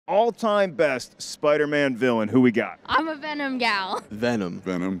all-time best Spider-Man villain. Who we got? I'm a Venom gal. Venom.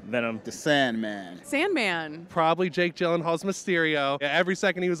 Venom. The Sandman. Sandman. Probably Jake Gyllenhaal's Mysterio. Yeah, every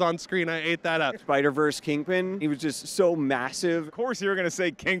second he was on screen, I ate that up. Spider-Verse Kingpin. He was just so massive. Of course you were going to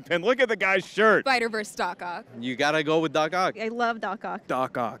say Kingpin. Look at the guy's shirt. Spider-Verse Doc Ock. You gotta go with Doc Ock. I love Doc Ock.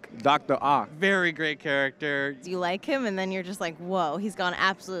 Doc Ock. Dr. Ock. Very great character. You like him, and then you're just like, whoa, he's gone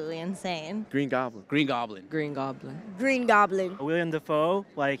absolutely insane. Green Goblin. Green Goblin. Green Goblin. Green Goblin. William Dafoe,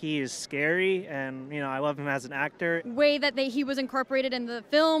 like he is scary, and I love him as an actor. Way that he was incorporated in the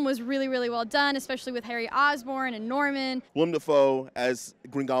film was really, really well done, especially with Harry Osborn and Norman. Willem Dafoe as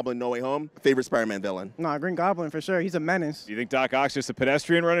Green Goblin, No Way Home. Favorite Spider-Man villain? Nah, Green Goblin for sure. He's a menace. Do you think Doc Ock's just a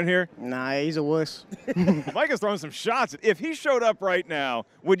pedestrian running here? Nah, he's a wuss. Mike is throwing some shots. If he showed up right now,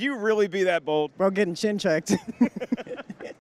 would you really be that bold? Bro, getting chin checked.